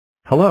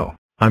Hello,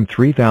 I'm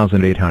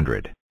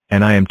 3800,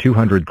 and I am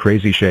 200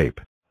 crazy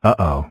shape.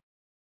 Uh-oh.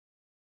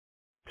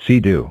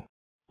 See-do.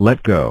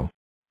 Let go.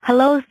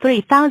 Hello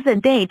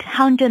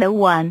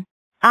 3801.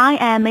 I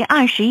am a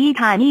 21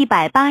 times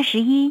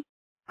 181.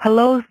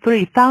 Hello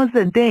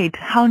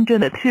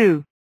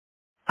 3802.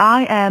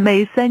 I am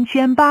a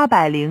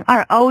 3802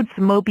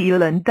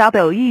 Oldsmobile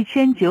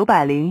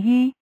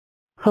W1901.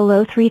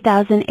 Hello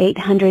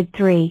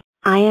 3803.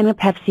 I am a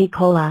Pepsi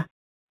Cola.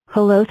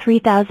 Hello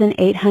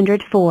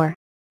 3804.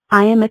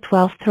 I am a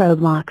 12th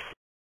Roblox.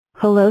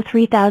 Hello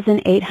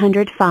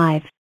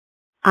 3805.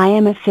 I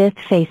am a 5th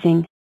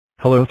facing.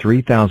 Hello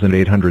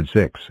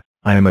 3806.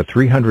 I am a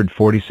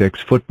 346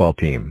 football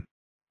team.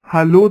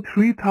 Hello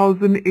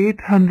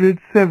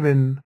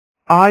 3807.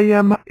 I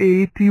am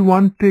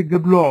 81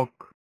 Numberblock.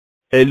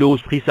 Hello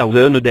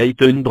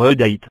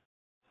 3808.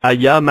 I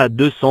am a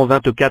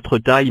 224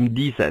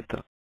 times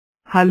 17.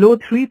 Hello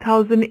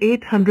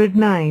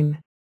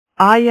 3809.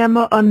 I am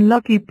a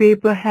unlucky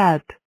paper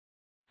hat.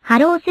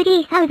 Hello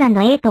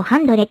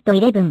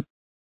 3811.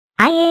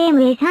 I am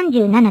a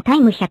 37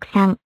 times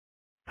 103.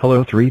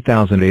 Hello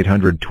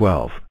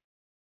 3812.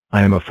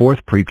 I am a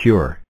 4th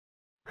precure.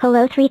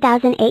 Hello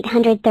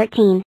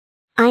 3813.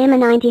 I am a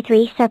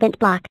 93 serpent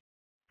block.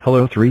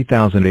 Hello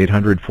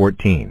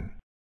 3814.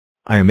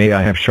 I am a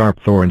I have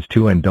sharp thorns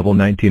 2 and double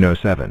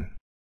 1907.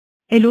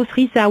 Hello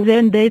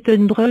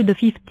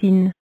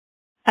 3815.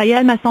 I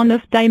am a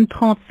 109 times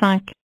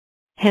 35.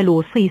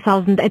 Hello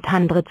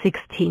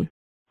 3816.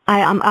 I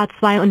am a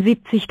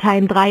 72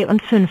 times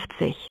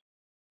 53.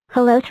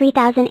 Hello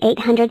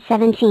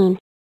 3817.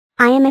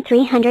 I am a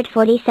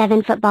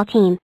 347 football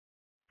team.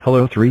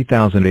 Hello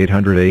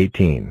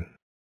 3818.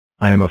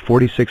 I am a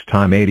 46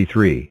 times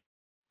 83.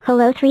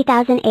 Hello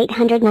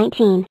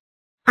 3819.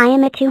 I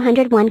am a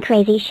 201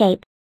 crazy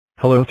shape.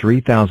 Hello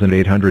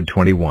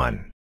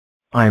 3821.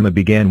 I am a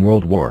began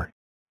World War.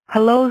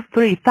 Hello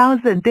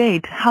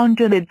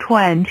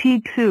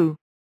 3822.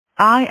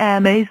 I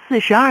am a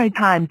 42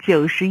 times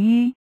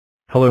 91.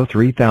 Hello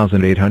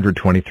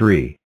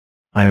 3823.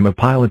 I am a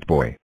pilot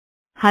boy.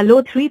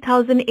 Hello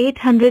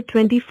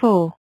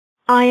 3824.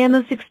 I am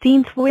a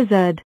 16th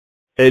wizard.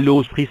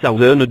 Hello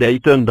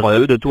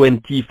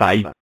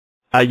 3825.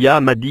 I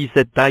am a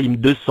 17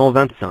 times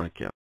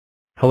 225.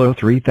 Hello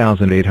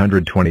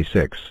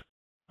 3826.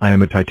 I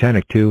am a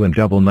Titanic 2 and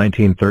double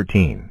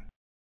 1913.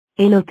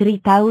 Hello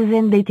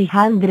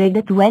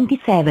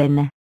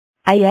 3827.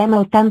 I am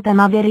a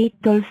 89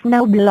 little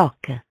snow block.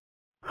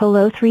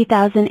 Hello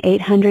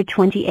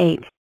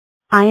 3828.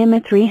 I am a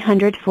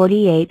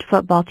 348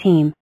 football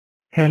team.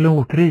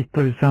 Hello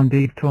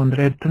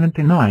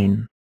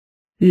 3829.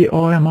 I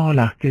am a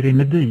lacker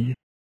remedy.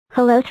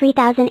 Hello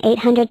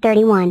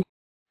 3831.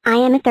 I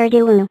am a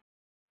 32.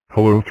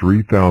 Hello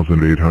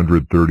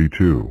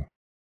 3832.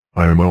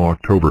 I am a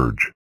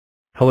Octoberge.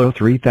 Hello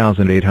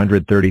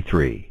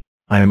 3833.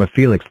 I am a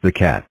Felix the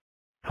cat.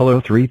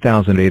 Hello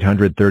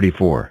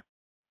 3834.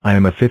 I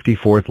am a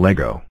 54th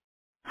Lego.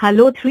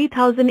 Hello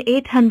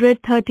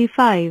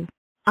 3835.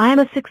 I am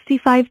a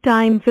 65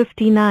 times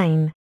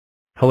 59.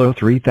 Hello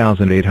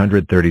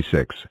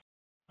 3836.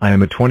 I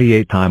am a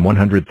 28 times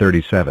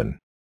 137.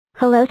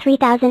 Hello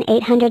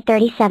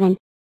 3837.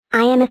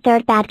 I am a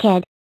 3rd bad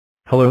kid.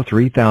 Hello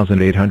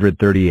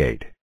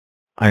 3838.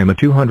 I am a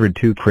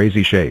 202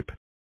 crazy shape.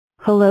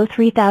 Hello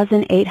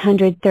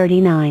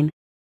 3839.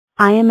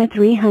 I am a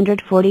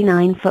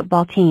 349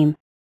 football team.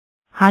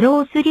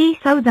 Hello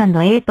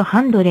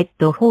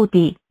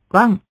 3841.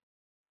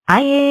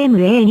 I am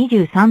a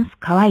 23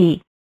 かわい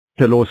い。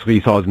Hello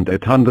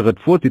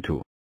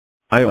 3842.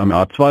 I am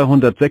a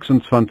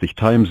 226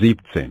 times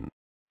 17.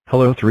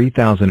 Hello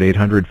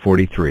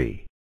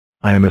 3843.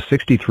 I am a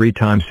 63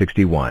 times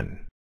 61.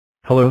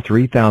 Hello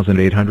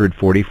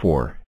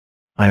 3844.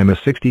 I am a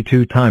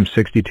 62 times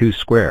 62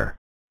 square.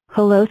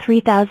 Hello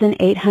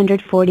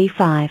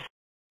 3845.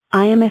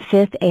 I am a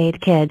 5th aid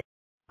kid.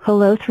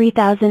 Hello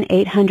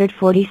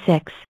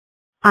 3846.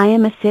 I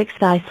am a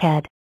 6th ice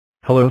head.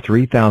 Hello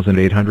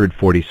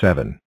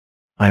 3847.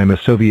 I am a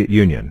Soviet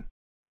Union.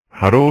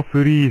 Hello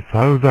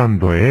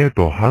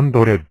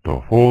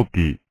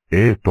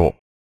 3848.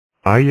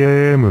 I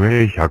am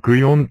a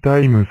 104 times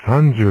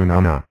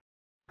 37.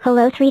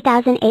 Hello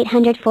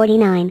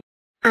 3849.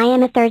 I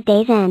am a 3rd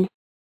day Zen.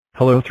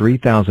 Hello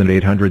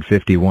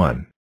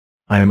 3851.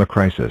 I am a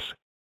crisis.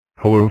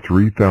 Hello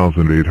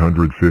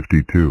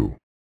 3852.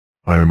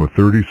 I am a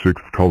 36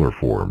 color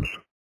forms.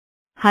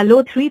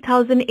 Hello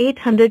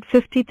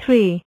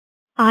 3853.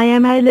 I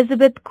am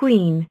Elizabeth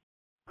Queen.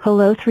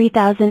 Hello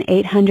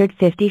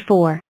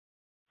 3854.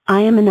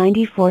 I am a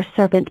 94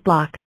 serpent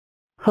block.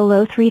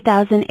 Hello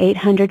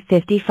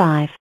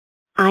 3855.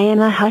 I am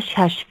a Hush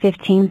Hush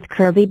 15th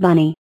Kirby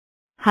Bunny.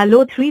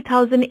 Hello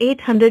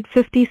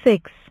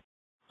 3856.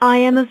 I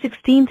am a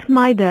 16th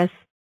Midas.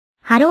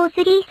 Hello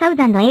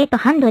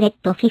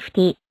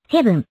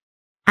 3857.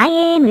 I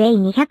am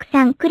a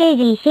 203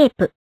 crazy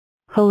shape.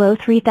 Hello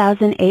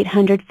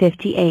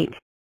 3858.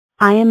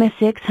 I am a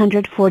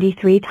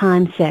 643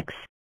 times 6.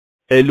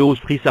 Hello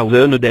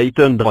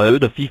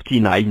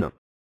 3859.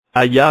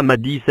 I am a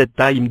 17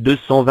 time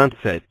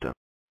 227.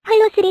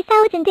 Hello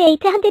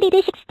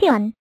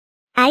 3861.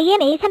 I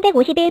am a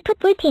 351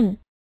 football team.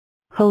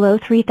 Hello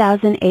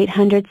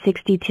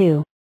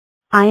 3862.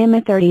 I am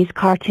a 30s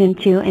cartoon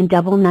 2 and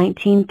double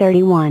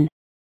 1931.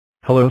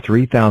 Hello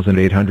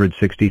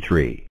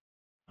 3863.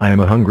 I am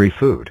a hungry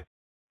food.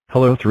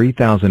 Hello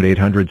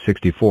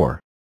 3864.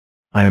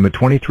 I am a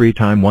 23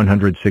 time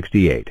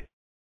 168.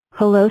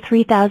 Hello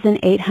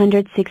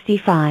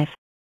 3865.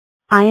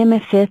 I am a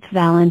 5th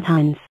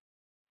Valentine's.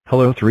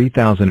 Hello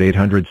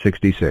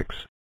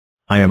 3866.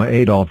 I am a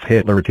Adolf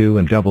Hitler 2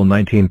 and double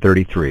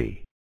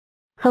 1933.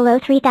 Hello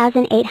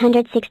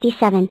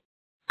 3867.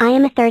 I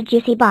am a 3rd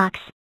juicy box.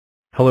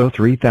 Hello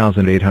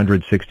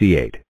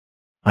 3868.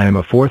 I am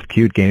a 4th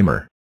cute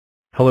gamer.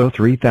 Hello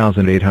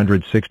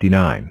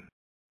 3869.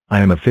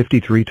 I am a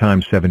 53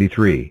 times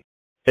 73.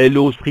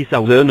 Hello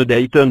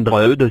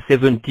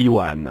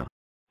 3871.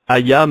 I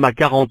am a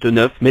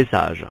 49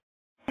 message.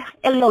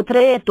 Hello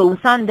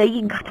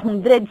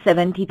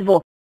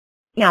 3872.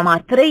 I am a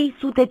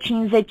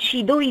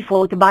 352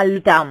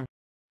 football team.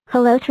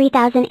 Hello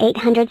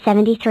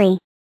 3873.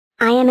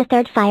 I am a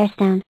 3rd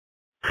Firestone.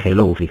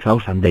 Hello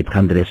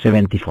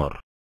 3874.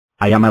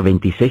 I am a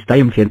 26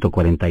 time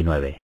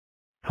 149.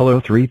 Hello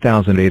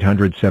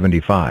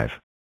 3875.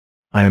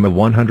 I am a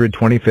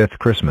 125th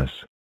Christmas.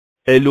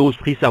 Hello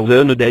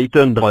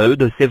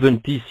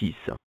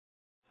 3876.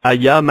 I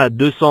am a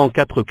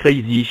 204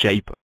 crazy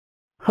shape.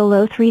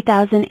 Hello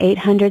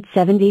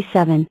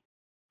 3877.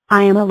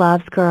 I am a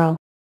loves girl.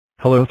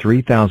 Hello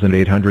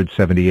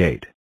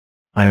 3878.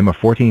 I am a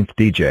 14th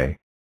DJ.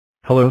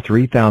 Hello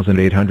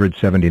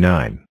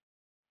 3879.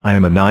 I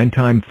am a 9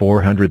 time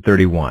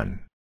 431.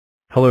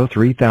 Hello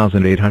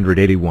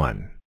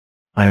 3881.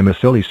 I am a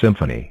silly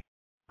symphony.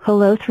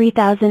 Hello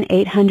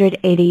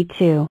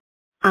 3882.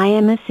 I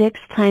am a 6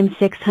 times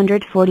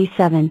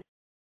 647.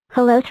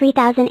 Hello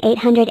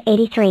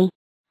 3883.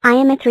 I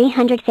am a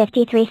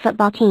 353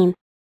 football team.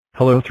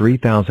 Hello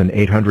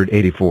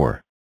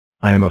 3884.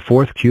 I am a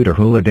 4th cuter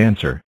hula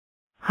dancer.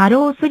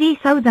 Hello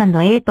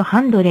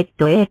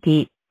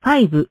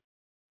 3885.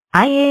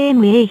 I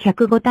am a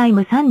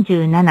 105 times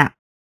 37.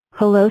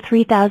 Hello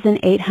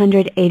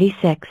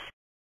 3886.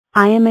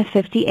 I am a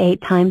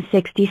 58 times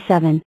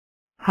 67.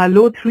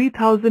 Hello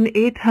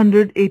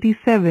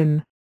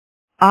 3887.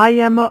 I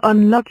am a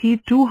unlucky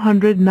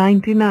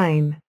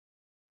 299.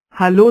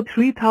 Hello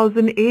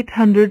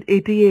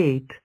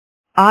 3888.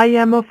 I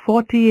am a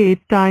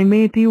 48 time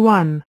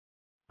 81.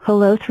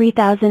 Hello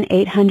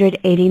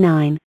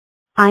 3889.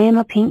 I am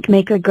a pink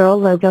maker girl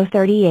logo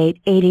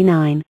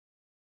 3889.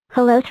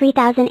 Hello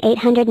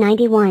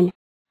 3891.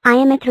 I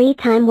am a 3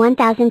 time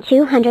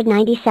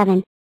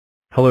 1297.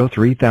 Hello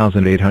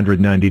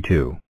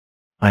 3892.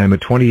 I am a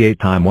 28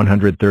 time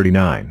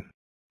 139.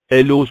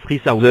 Hello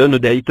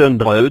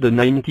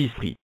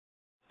 3893.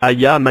 I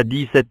am a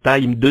 17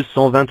 time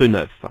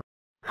 229.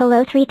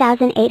 Hello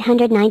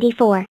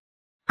 3894.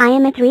 I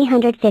am a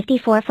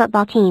 354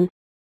 football team.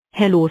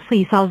 Hello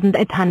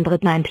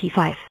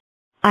 3895.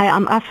 I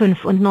am a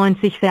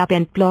 95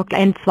 Verbandblock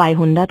and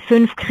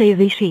 205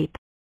 crazy sheep.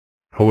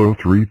 Hello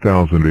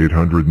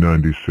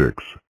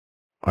 3896.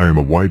 I am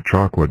a white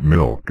chocolate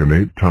milk and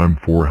 8 time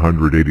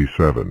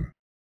 487.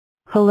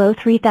 Hello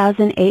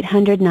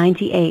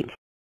 3898.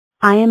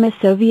 I am a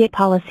Soviet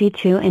policy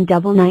 2 and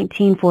double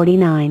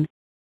 1949.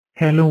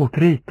 Hello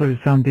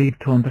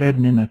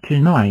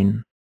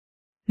 3899.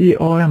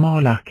 I am a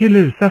lucky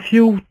Lusa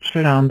Future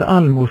and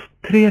almost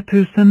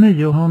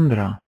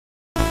 3900.